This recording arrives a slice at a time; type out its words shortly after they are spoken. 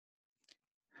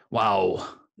Wow.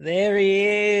 There he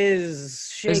is.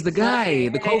 There's the Shakes my guy,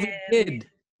 the COVID hand. kid.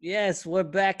 Yes, we're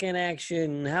back in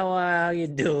action. How you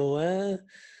doing? Huh?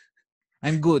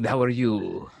 I'm good. How are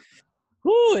you?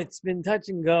 Whew, it's been touch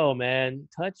and go, man.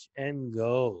 Touch and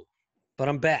go. But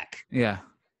I'm back. Yeah.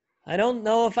 I don't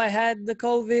know if I had the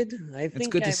COVID. It's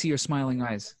good to see your smiling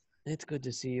eyes. It's good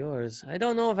to see yours. I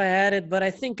don't know if I had it, but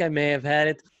I think I may have had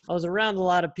it. I was around a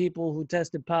lot of people who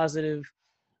tested positive,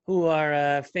 who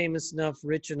are famous enough,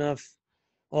 rich enough,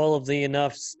 all of the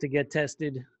enoughs to get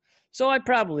tested. So I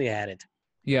probably had it.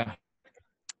 Yeah.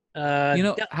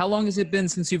 Uh, how long has it been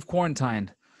since you've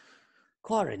quarantined?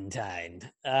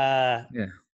 Quarantined. Yeah.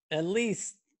 At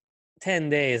least 10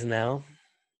 days now.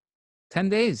 10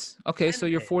 days. Okay, 10 so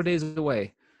you're days. 4 days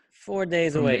away. 4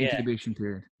 days from away, the incubation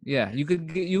period. Yeah,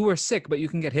 you were sick, but you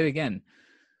can get hit again.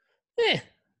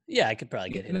 Yeah, I could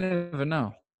probably get hit. You never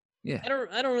know. Yeah.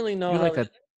 I don't really know You're how.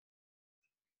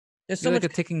 There's so much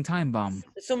like a ticking time bomb.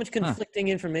 There's so much conflicting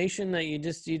information that you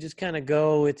just kind of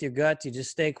go with your gut. You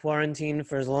just stay quarantined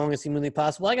for as long as humanly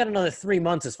possible. I got another 3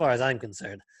 months as far as I'm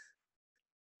concerned.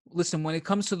 Listen, when it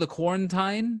comes to the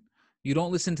quarantine, you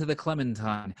don't listen to the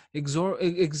Clementine. Ignore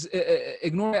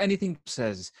anything it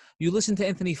says. You listen to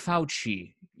Anthony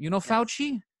Fauci. You know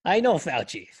Fauci? I know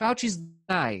Fauci. Fauci's the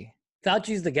guy.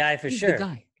 Fauci's the guy for He's sure. The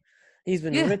guy. He's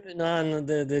been ripping on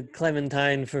the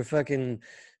Clementine for fucking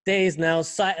days now.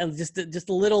 Just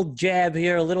a little jab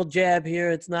here, a little jab here.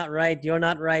 It's not right. You're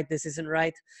not right. This isn't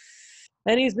right.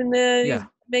 And he's been he's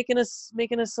making us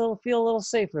feel a little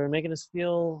safer, making us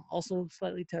feel also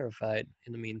slightly terrified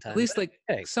in the meantime. At least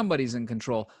somebody's in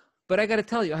control. But I got to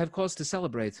tell you, I have cause to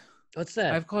celebrate. What's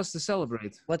that? I have cause to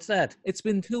celebrate. What's that? It's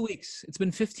been 2 weeks. It's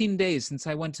been 15 days since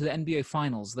I went to the NBA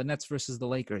Finals, the Nets versus the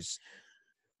Lakers.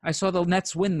 I saw the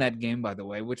Nets win that game, by the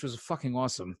way, which was fucking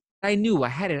awesome. I knew I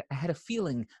had a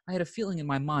feeling in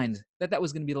my mind that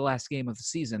was going to be the last game of the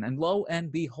season. And lo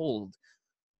and behold,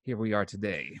 here we are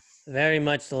today. Very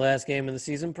much the last game of the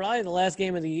season. Probably the last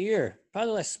game of the year. Probably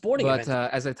the last sporting event.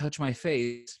 But as I touch my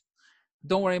face,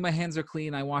 don't worry, my hands are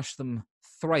clean. I washed them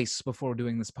thrice before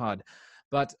doing this pod.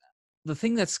 But the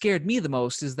thing that scared me the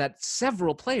most is that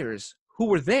several players who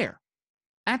were there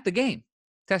at the game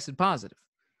tested positive.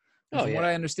 From what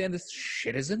I understand, this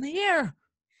shit is in the air.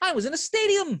 I was in a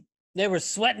stadium. They were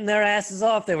sweating their asses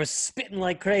off. They were spitting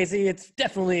like crazy. It's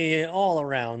definitely all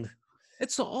around.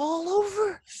 It's all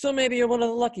over. So maybe you're one of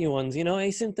the lucky ones,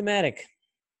 asymptomatic.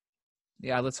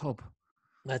 Yeah, let's hope.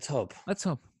 Let's hope.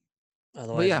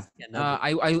 Otherwise,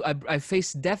 I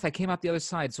faced death. I came out the other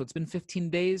side. So it's been 15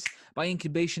 days. My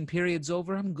incubation period's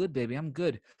over. I'm good, baby. I'm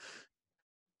good.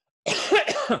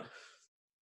 I'm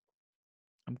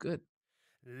good.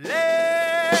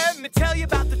 Let me tell you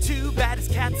about the two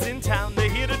baddest cats in town. They're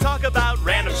here to talk about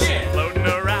random shit floating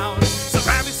around. So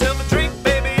grab yourself a drink,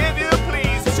 baby, if you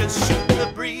please. Just shoot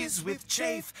the breeze with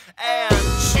Chafe and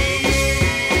Ncheese.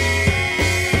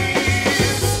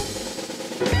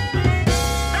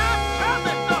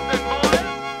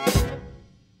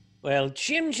 Well,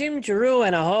 chim chim chiroo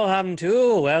and a ho hum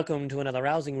too. Welcome to another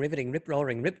rousing, riveting,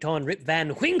 rip-roaring, rip-torn, Rip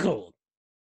Van Winkle.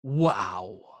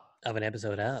 Wow. Of an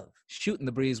episode of Shooting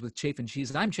the Breeze with Chafe and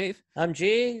Ncheese. I'm Chafe. I'm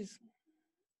Ncheese.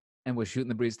 And we're shooting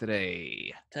the breeze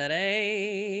today.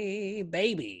 Today,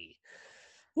 baby.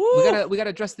 Woo! We gotta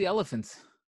address the elephant.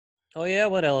 Oh yeah,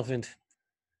 what elephant?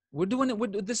 We're doing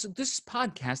it. This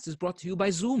podcast is brought to you by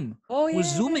Zoom. Oh yeah. We're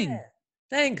Zooming.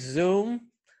 Thanks,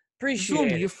 Zoom. Appreciate Zoom,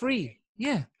 it. you're free.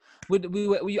 Yeah.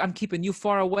 I'm keeping you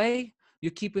far away. You're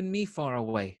keeping me far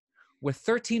away. We're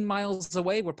 13 miles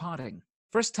away. We're potting.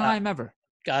 First time ever.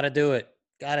 Gotta do it.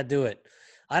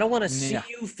 I don't want to see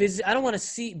you I don't want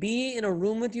to be in a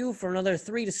room with you for another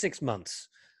 3 to 6 months.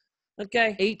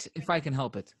 Okay? 8 if I can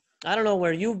help it. I don't know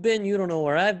where you've been. You don't know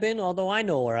where I've been. Although I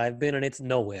know where I've been, and it's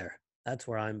nowhere. That's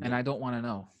where I'm. And I don't want to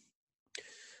know.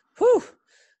 Whew.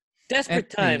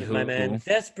 Desperate times, my man.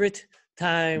 Desperate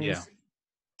times. Yeah.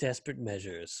 Desperate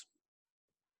measures.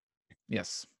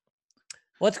 Yes.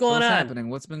 What's going on?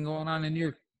 Happening? What's been going on in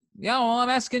your... Yeah, well, I'm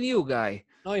asking you, guy.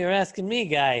 Oh, you're asking me,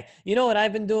 guy. You know what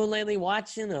I've been doing lately?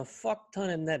 Watching a fuck ton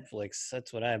of Netflix.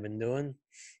 That's what I've been doing.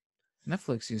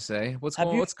 Netflix, you say? What's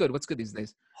good? What's good these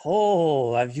days?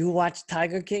 Oh, have you watched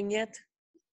Tiger King yet?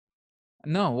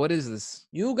 No, what is this?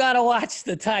 You gotta watch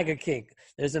the Tiger King.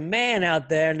 There's a man out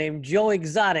there named Joe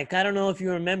Exotic. I don't know if you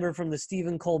remember from the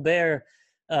Stephen Colbert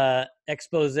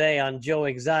expose on Joe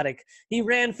Exotic. He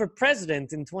ran for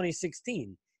president in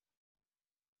 2016.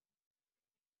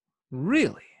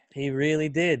 Really? He really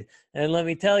did. And let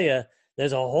me tell you,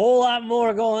 There's a whole lot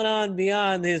more going on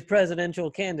beyond his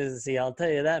presidential candidacy, I'll tell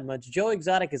you that much. Joe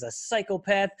Exotic is a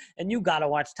psychopath, and you gotta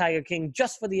watch Tiger King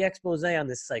just for the expose on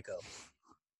this psycho.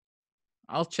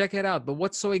 I'll check it out. But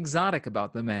what's so exotic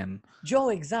about the man? Joe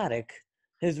Exotic,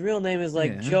 his real name is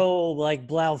like Yeah. Joe, like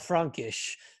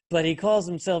Blaufränkisch, but he calls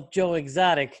himself Joe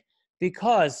Exotic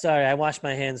because, sorry, I washed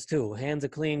my hands too. Hands are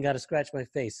clean, gotta scratch my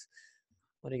face.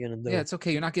 What are you gonna do? Yeah, it's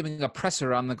okay. You're not giving a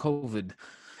presser on the COVID,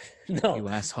 No, you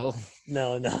asshole.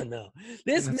 no.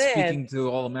 This Not man, speaking to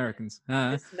all Americans.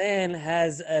 Huh? this man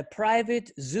has a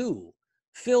private zoo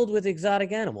filled with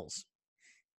exotic animals.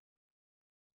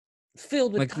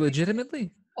 Filled with Like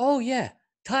legitimately? oh yeah,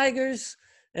 tigers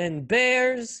and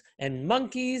bears and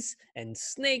monkeys and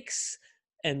snakes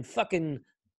and fucking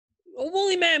a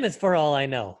woolly mammoth for all I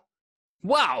know.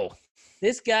 Wow.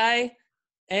 This guy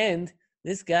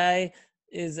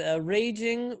is a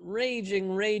raging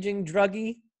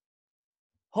druggie,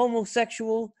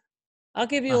 homosexual. I'll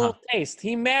give you a little taste.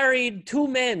 He married 2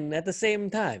 men at the same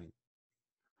time.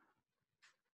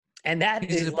 And that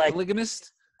He's is a like,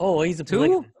 polygamist? oh, he's a 2?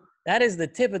 polygamist. That is the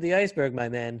tip of the iceberg, my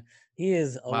man. He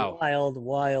is a Wow.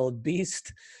 wild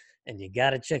beast, and you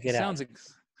got to check it out.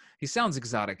 He sounds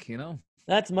exotic, you know?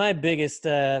 That's my biggest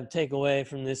takeaway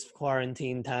from this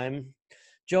quarantine time.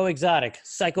 Joe Exotic,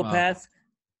 psychopath,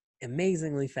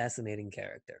 amazingly fascinating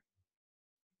character.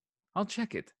 I'll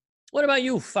check it. What about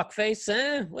you, fuckface?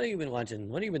 What have you been watching?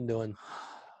 What have you been doing?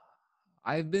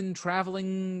 I've been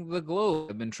traveling the globe.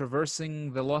 I've been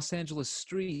traversing the Los Angeles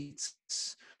streets,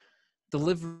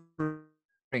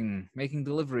 delivering, making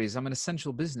deliveries. I'm an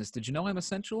essential business. Did you know I'm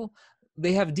essential?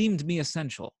 They have deemed me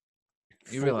essential.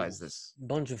 You realize this?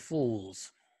 Bunch of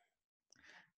fools.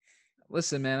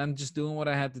 Listen, man, I'm just doing what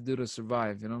I had to do to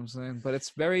survive. You know what I'm saying? But it's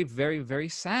very, very, very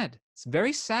sad. It's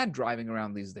very sad driving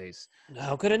around these days.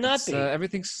 How could it not be?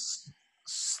 Everything's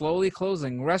slowly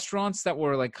closing. Restaurants that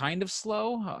were like kind of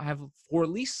slow have for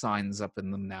lease signs up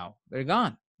in them now. They're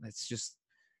gone. It's just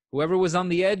whoever was on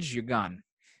the edge, you're gone.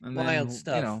 And Wild then,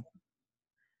 stuff. you know,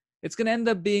 it's going to end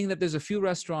up being that there's a few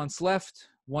restaurants left,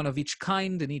 one of each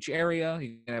kind in each area.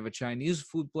 You can have a Chinese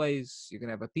food place. You can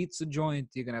have a pizza joint.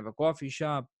 You can have a coffee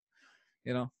shop.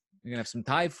 You know, you're going to have some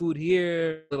Thai food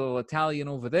here, a little Italian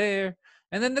over there.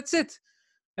 And then that's it.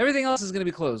 Everything else is going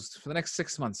to be closed for the next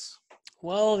 6 months.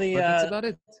 Well, But that's about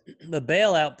it. the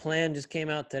bailout plan just came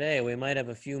out today. We might have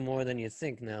a few more than you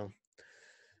think now.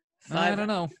 I don't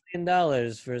know. $5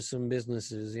 million for some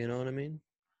businesses. You know what I mean?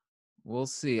 We'll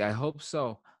see. I hope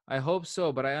so.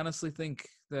 But I honestly think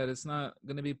that it's not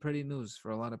going to be pretty news for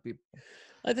a lot of people.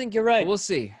 I think you're right. But we'll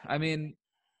see. I mean,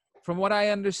 from what I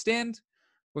understand,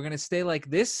 we're going to stay like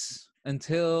this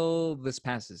until this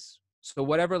passes. So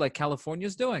whatever like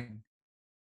California's doing,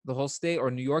 the whole state,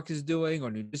 or New York is doing, or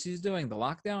New Jersey is doing, the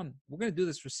lockdown, we're going to do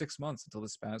this for 6 months until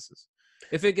this passes.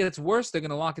 If it gets worse, they're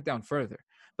going to lock it down further.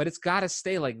 But it's got to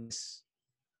stay like this.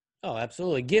 Oh,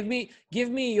 absolutely. Give me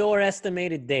your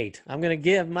estimated date. I'm going to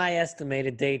give my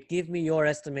estimated date. Give me your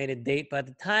estimated date by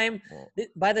the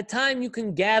time you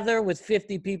can gather with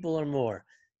 50 people or more.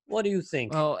 What do you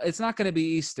think? Well, it's not going to be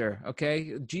Easter,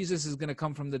 okay? Jesus is going to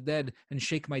come from the dead and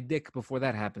shake my dick before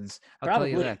that happens. I'll tell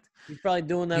you that. He's probably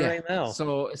doing that right now.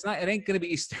 So it ain't going to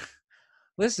be Easter.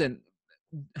 Listen,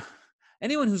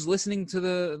 anyone who's listening to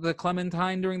the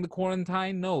Clementine during the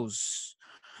quarantine knows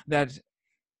that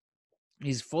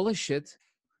he's full of shit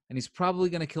and he's probably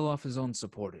going to kill off his own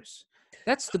supporters.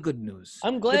 That's the good news.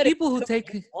 I'm glad people who took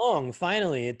take this long.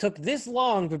 Finally, it took this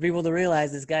long for people to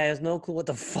realize this guy has no clue what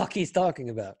the fuck he's talking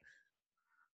about.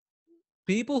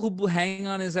 People who hang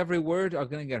on his every word are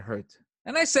going to get hurt.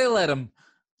 And I say let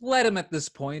him at this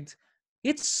point.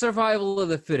 It's survival of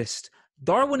the fittest.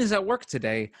 Darwin is at work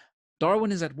today.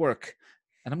 Darwin is at work.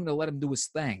 And I'm going to let him do his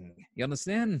thing. You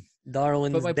understand?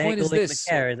 Darwin's but my point is dangling this. the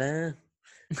carrot,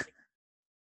 huh?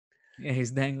 Yeah,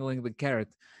 he's dangling the carrot.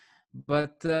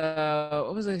 But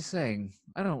what was I saying?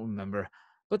 I don't remember.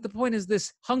 But the point is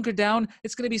this. Hunker down.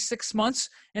 It's going to be 6 months.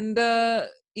 And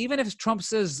even if Trump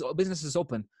says business is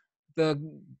open, the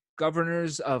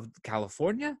governors of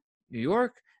California, New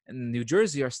York, and New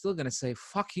Jersey are still going to say,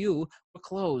 fuck you, we're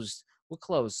closed. We're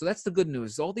closed. So that's the good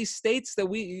news. All these states that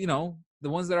the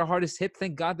ones that are hardest hit,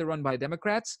 thank God they're run by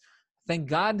Democrats. Thank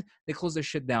God they close their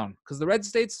shit down. Because the red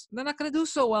states, they're not going to do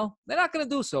so well. They're going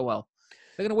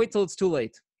to wait till it's too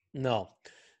late. No.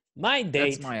 My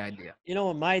date. That's my idea. You know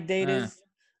what my date is?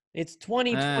 It's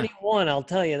 2021, I'll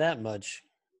tell you that much.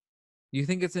 You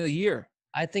think it's in a year?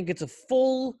 I think it's a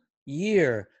full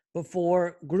year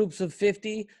before groups of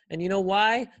 50. And you know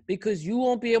why? Because you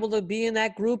won't be able to be in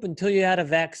that group until you had a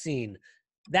vaccine.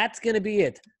 That's going to be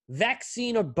it.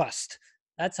 Vaccine or bust.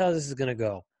 That's how this is going to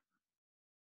go.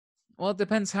 Well, it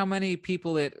depends how many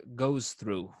people it goes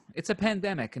through. It's a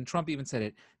pandemic, and Trump even said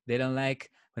it. They don't like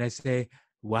when I say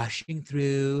washing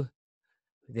through.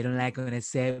 They don't like when I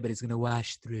say it, but it's gonna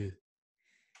wash through.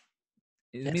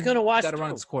 It's going to wash Got to run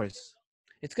through. its course.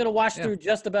 It's going to wash Yeah. through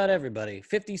just about everybody.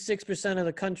 56% of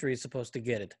the country is supposed to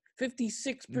get it.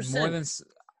 56%. More than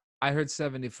I heard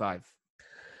 75.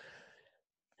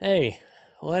 Hey,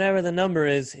 whatever the number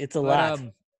is, it's a lot.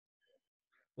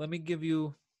 Let me give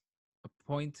you a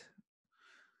point.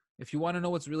 If you want to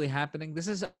know what's really happening,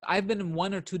 I've been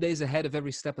 1 or 2 days ahead of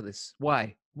every step of this.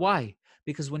 Why?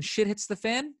 Because when shit hits the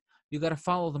fan, you got to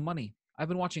follow the money. I've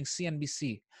been watching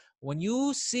CNBC. When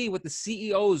you see what the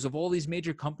CEOs of all these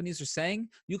major companies are saying,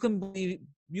 you can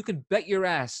bet your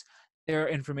ass their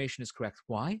information is correct.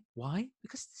 Why?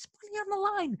 Because there's money on the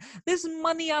line. There's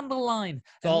money on the line.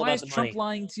 And all why about is the Trump money.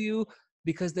 lying to you?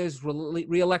 Because there's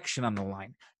re-election on the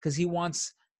line. Because he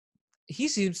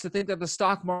seems to think that the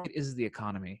stock market is the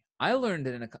economy. I learned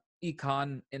in AP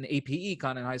Econ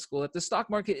in high school that the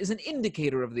stock market is an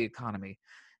indicator of the economy.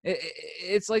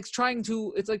 It's like trying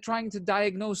to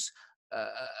diagnose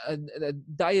a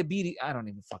diabetes. I don't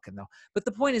even fucking know. But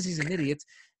the point is, he's an idiot,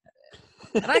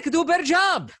 and I could do a better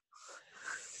job.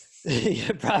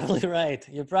 You're probably right.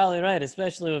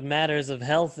 Especially with matters of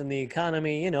health and the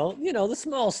economy. You know the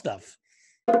small stuff.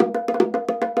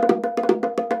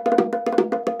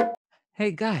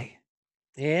 Hey, guy.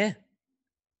 Yeah.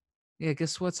 Yeah,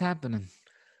 guess what's happening?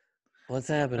 What's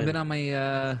happening? I've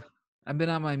been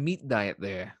on my meat diet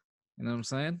there. You know what I'm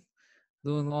saying?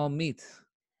 Doing all meat.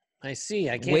 I see.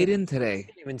 I Weighed in today.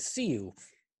 can't even see you.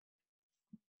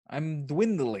 I'm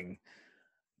dwindling,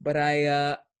 but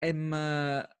I'm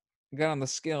got on the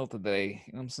scale today.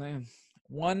 You know what I'm saying?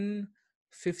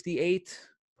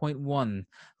 158.1.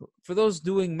 For those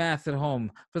doing math at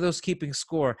home, for those keeping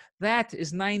score, that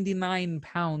is 99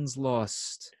 pounds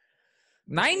lost.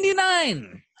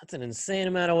 99. That's an insane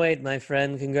amount of weight, my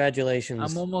friend. Congratulations.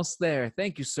 I'm almost there.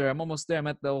 Thank you, sir. I'm almost there. I'm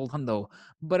at the old hundo.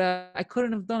 But I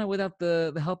couldn't have done it without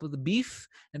the help of the beef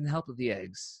and the help of the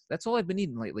eggs. That's all I've been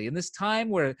eating lately. In this time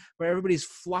where everybody's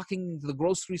flocking to the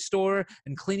grocery store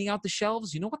and cleaning out the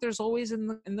shelves, you know what there's always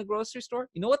in the grocery store?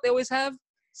 You know what they always have?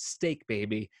 Steak,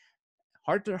 baby.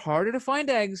 Harder to find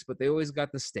eggs, but they always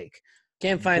got the steak.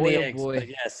 Can't find Boy, the oh eggs. boy. But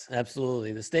yes,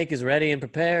 absolutely. The steak is ready and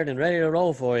prepared and ready to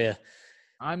roll for you.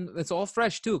 It's all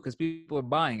fresh too because people are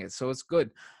buying it, so it's good.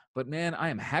 But man, I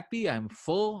am happy. I'm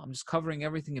full. I'm just covering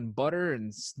everything in butter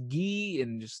and ghee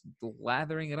and just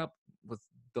lathering it up with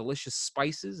delicious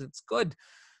spices. It's good.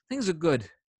 Things are good.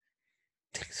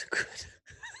 Things are good.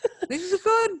 Things are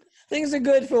good. Things are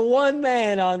good for one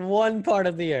man on one part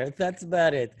of the earth. That's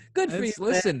about it. Good for you.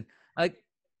 Listen,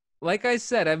 like I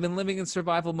said, I've been living in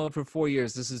survival mode for 4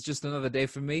 years. This is just another day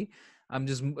for me. I'm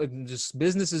just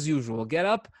business as usual. Get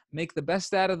up, make the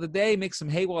best out of the day, make some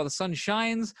hay while the sun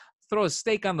shines, throw a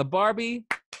steak on the Barbie,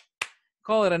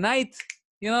 call it a night.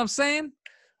 You know what I'm saying?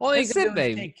 All you That's can it, do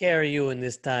baby. is take care of you in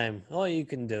this time. All you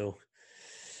can do.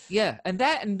 Yeah,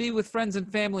 and be with friends and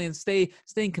family and stay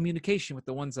in communication with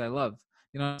the ones I love.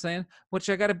 You know what I'm saying? Which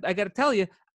I gotta tell you,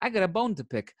 I got a bone to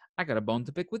pick. I got a bone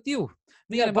to pick with you.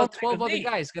 Me and about 12 other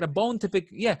guys got a bone to pick.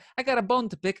 Yeah, I got a bone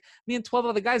to pick. Me and 12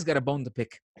 other guys got a bone to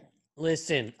pick.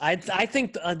 Listen, I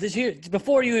think this here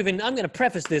before you even. I'm going to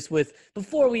preface this with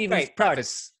before we even start.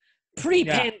 Preface.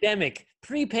 Pre-pandemic,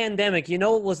 you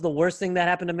know what was the worst thing that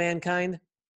happened to mankind?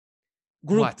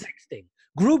 Group What? texting.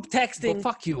 Group texting. Well,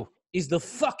 fuck you. Is the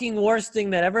fucking worst thing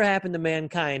that ever happened to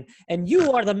mankind. And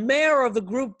you are the mayor of the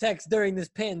group text during this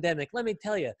pandemic. Let me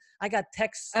tell you, I got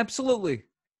texts. Absolutely.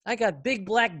 I got big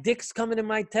black dicks coming in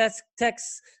my texts.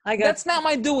 That's not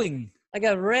my doing. I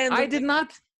got random. I did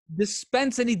not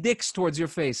dispense any dicks towards your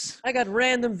face. I got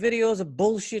random videos of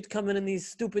bullshit coming in these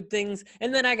stupid things,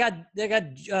 and then I got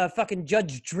fucking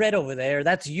Judge Dredd over there.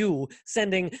 That's you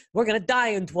sending. We're gonna die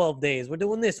in 12 days. We're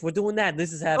doing this. We're doing that.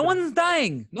 This is happening. No one's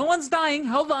dying. No one's dying.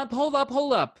 Hold up.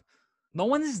 No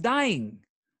one is dying.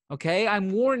 Okay, I'm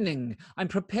warning. I'm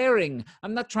preparing.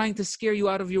 I'm not trying to scare you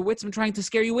out of your wits. I'm trying to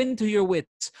scare you into your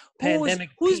wits.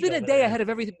 Who's been a day ahead of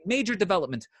every major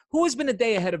development? Who has been a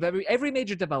day ahead of every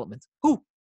major development? Who?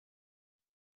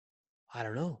 I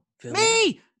don't know.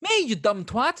 Me, you dumb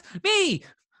twat. Me.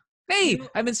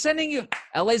 I've been sending you.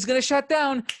 LA's gonna shut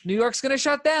down. New York's gonna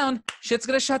shut down. Shit's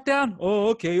gonna shut down. Oh,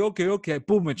 okay.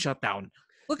 Boom, it shut down.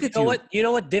 Look at you. You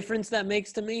know what difference that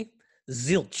makes to me?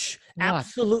 Zilch. What?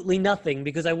 Absolutely nothing,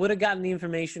 because I would have gotten the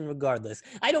information regardless.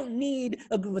 I don't need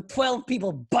a group of 12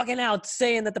 people bugging out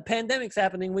saying that the pandemic's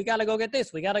happening. We got to go get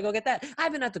this. We got to go get that.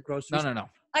 I've been at the grocery store. No.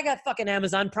 I got fucking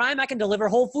Amazon Prime. I can deliver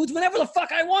Whole Foods whenever the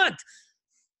fuck I want.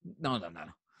 No.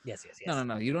 Yes, yes, yes.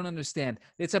 No. You don't understand.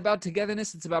 It's about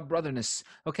togetherness. It's about brotherness.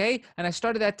 Okay? And I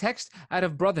started that text out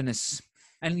of brotherness.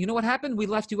 And you know what happened? We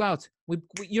left you out.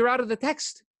 You're out of the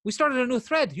text. We started a new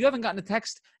thread. You haven't gotten a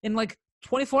text in like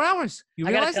 24 hours. You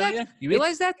I gotta realize tell that? you, You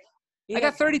realize that? it I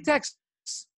got has- 30 texts.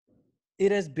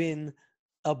 It has been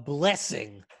a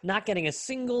blessing not getting a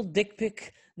single dick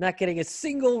pic, not getting a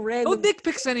single No random dick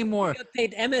pics anymore.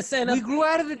 update, MSN We update, grew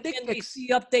out of the dick pics. NBC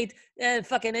update,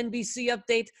 fucking NBC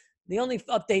update. The only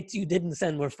updates you didn't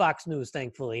send were Fox News,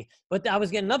 thankfully. But I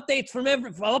was getting updates from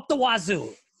up the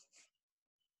wazoo.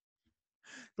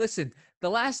 Listen, the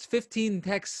last 15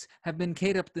 texts have been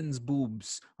Kate Upton's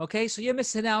boobs. Okay? So you're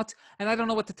missing out, and I don't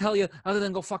know what to tell you other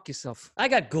than go fuck yourself. I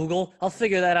got Google. I'll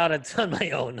figure that out on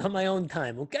my own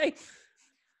time, okay?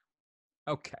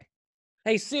 Okay.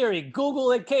 Hey Siri,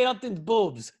 Google at Kate Upton's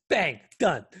boobs. Bang,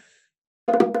 done.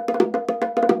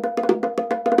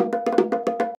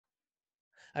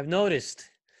 I've noticed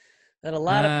that a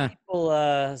lot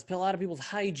of people's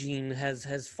hygiene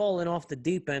has fallen off the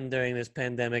deep end during this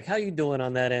pandemic. How you doing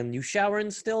on that end? You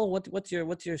showering still? What's your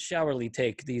showerly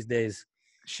take these days?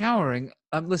 Showering.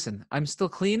 Listen, I'm still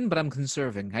clean, but I'm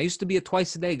conserving. I used to be a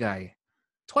twice a day guy.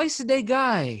 Twice a day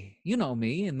guy. You know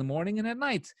me, in the morning and at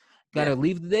night. Gotta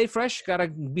leave the day fresh. Gotta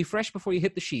be fresh before you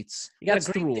hit the sheets. You gotta That's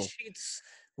the greet rule. the sheets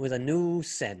with a new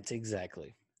scent.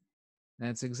 Exactly.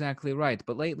 That's exactly right.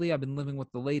 But lately, I've been living with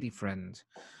the lady friend.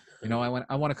 You know,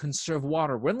 I want to conserve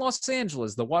water. We're in Los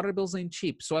Angeles. The water bills ain't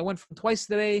cheap. So I went from twice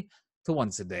a day to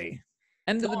once a day.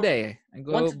 End of the day. I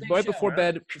go Once a day right before shower,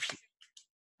 bed.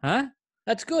 Huh?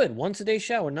 That's good. Once a day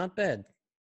shower, not bad.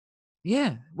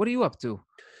 Yeah. What are you up to?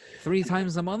 3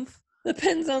 times a month?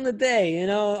 Depends on the day. You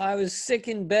know, I was sick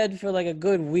in bed for like a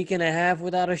good week and a half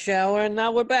without a shower, and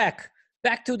now we're back.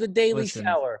 Back to the daily Listen,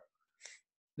 shower.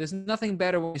 There's nothing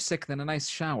better when you're sick than a nice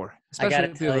shower. I gotta Especially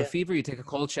if you have tell a ya. fever, you take a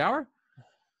cold shower.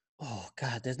 Oh,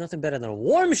 God, there's nothing better than a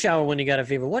warm shower when you got a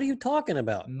fever. What are you talking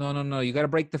about? No. You gotta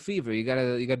break the fever. You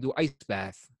gotta do ice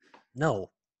bath. No.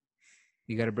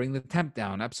 You gotta bring the temp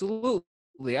down. Absolutely.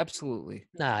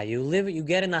 Nah, you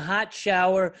get in the hot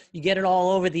shower, you get it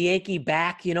all over the achy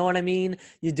back, you know what I mean?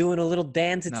 You're doing a little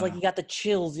dance. It's like No. you got the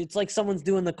chills. It's like someone's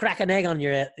doing the crack an egg on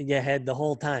your head the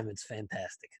whole time. It's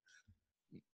fantastic.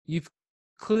 You've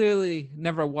clearly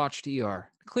never watched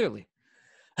ER. Clearly.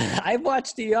 I've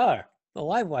watched ER. Oh,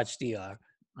 I've watched ER.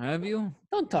 Have you?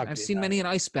 Don't talk to I've me seen about many an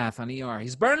ice bath on ER.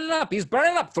 He's burning up.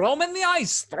 Throw him in the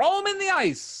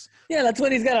ice. Yeah, that's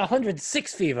when he's got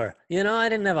 106 fever. You know, I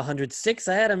didn't have 106.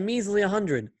 I had a measly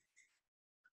 100.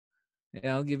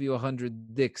 Yeah, I'll give you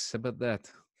 100 dicks. How about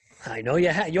that? I know you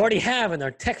already have in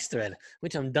our text thread,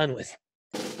 which I'm done with.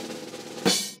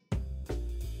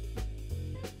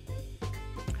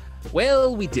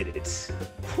 Well, we did it.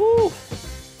 Whew.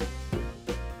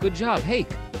 Good job. Hey,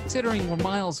 considering we're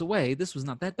miles away, this was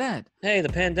not that bad. Hey, the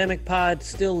pandemic pod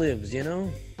still lives, you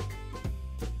know?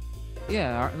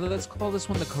 Yeah, let's call this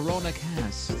one the Corona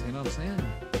Cast. You know what I'm saying?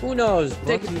 Who knows? Brought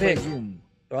Take to a you by pic. Zoom.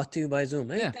 Brought to you by Zoom.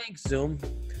 Hey, Yeah. thanks, Zoom.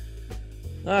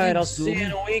 All right, I'll Thanks, see you in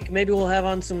Zoom. a week. Maybe we'll have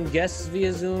on some guests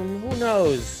via Zoom. Who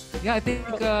knows? Yeah, I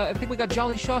think we got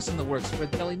Jolly Shots in the works for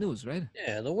Daily News, right?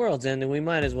 Yeah, the world's ending. We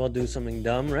might as well do something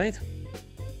dumb, right?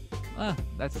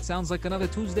 That sounds like another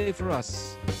Tuesday for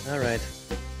us. All right.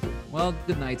 Well,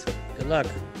 good night. Good luck.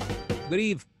 Good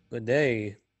eve. Good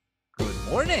day. Good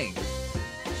morning.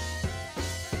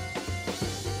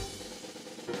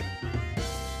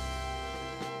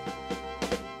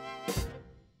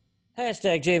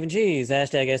 Hashtag Chafe and Cheese.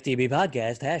 Hashtag STB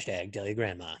Podcast. Hashtag Tell Your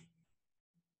Grandma.